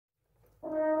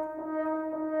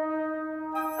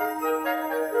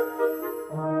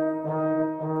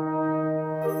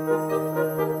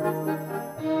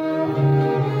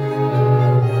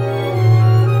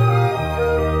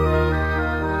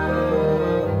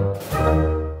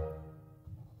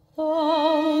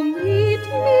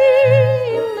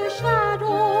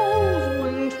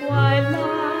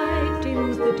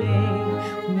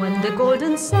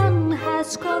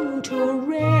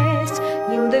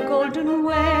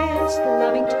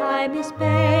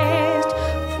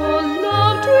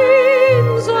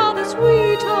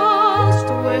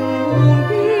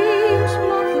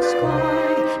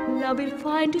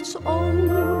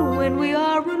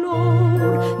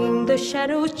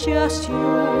Just you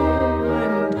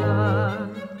and I.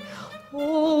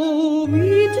 Oh,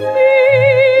 meet me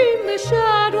in the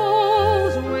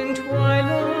shadows when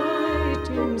twilight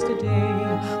dims the day,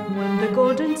 when the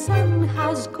golden sun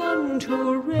has gone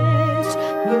to rest.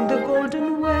 In the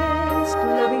golden west,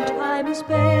 loving time is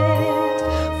best.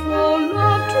 For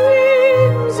love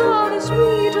dreams are the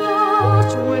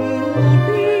sweetest when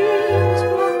moonbeams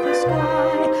flood the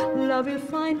sky. Love will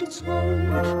find its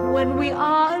home when we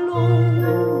are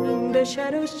alone. The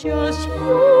shadows, just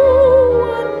you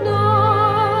and I.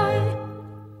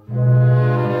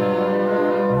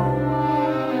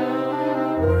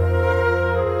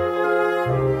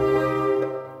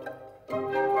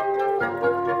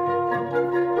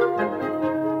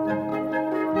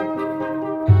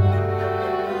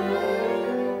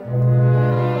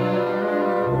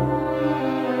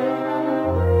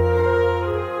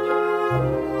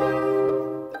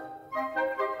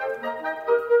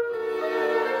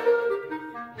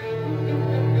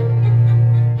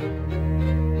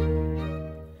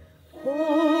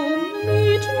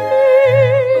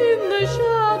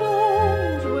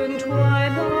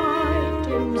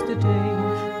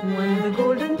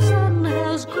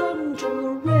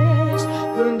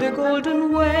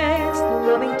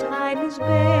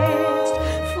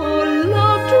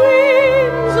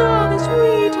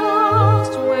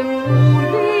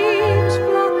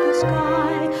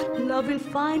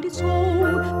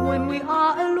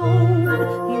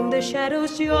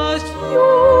 Shadows, just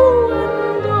you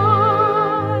and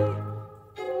I.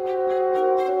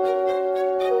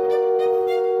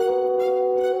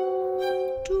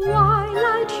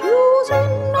 Twilight hues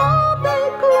in all their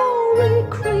glory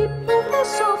creep over the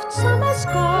soft summer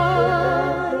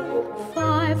sky.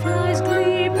 Fireflies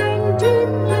gleaming,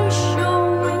 dimly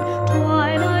showing.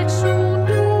 Twilight soon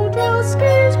to dusk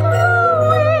is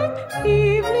growing.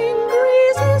 Evening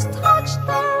breezes touch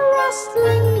the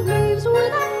rustling leaves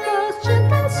with a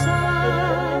gentle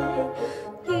sigh.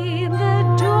 In the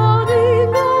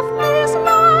dawning of this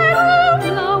night of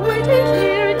love, waiting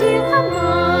here deep the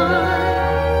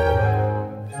mine.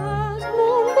 As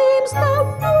moonbeams the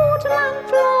woodland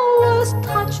flowers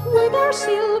touch with their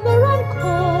silver and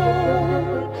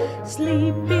gold,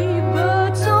 sleepy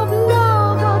birds of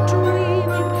love are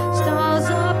dreaming, stars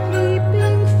are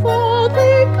peeping for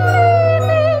the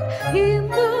gleaming. In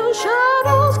the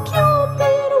shadows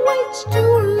Cupid waits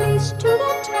to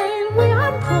the tale we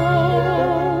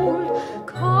unfold.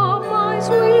 Come, my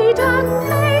sweet, and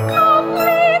make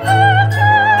complete the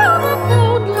tale of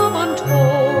fond love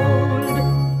untold.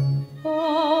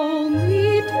 Oh,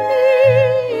 meet me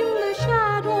in the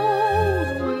shadows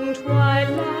when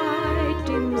twilight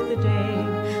dims the day,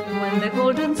 when the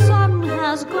golden sun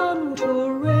has gone to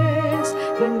rest.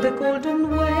 In the golden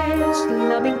west,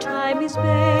 loving time is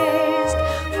best.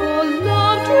 For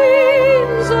love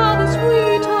dreams are the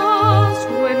sweetest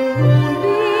when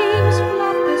moonbeams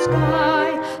flood the sky.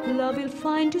 Love will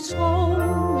find its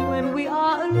home when we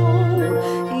are alone.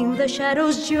 In the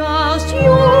shadows, just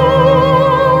you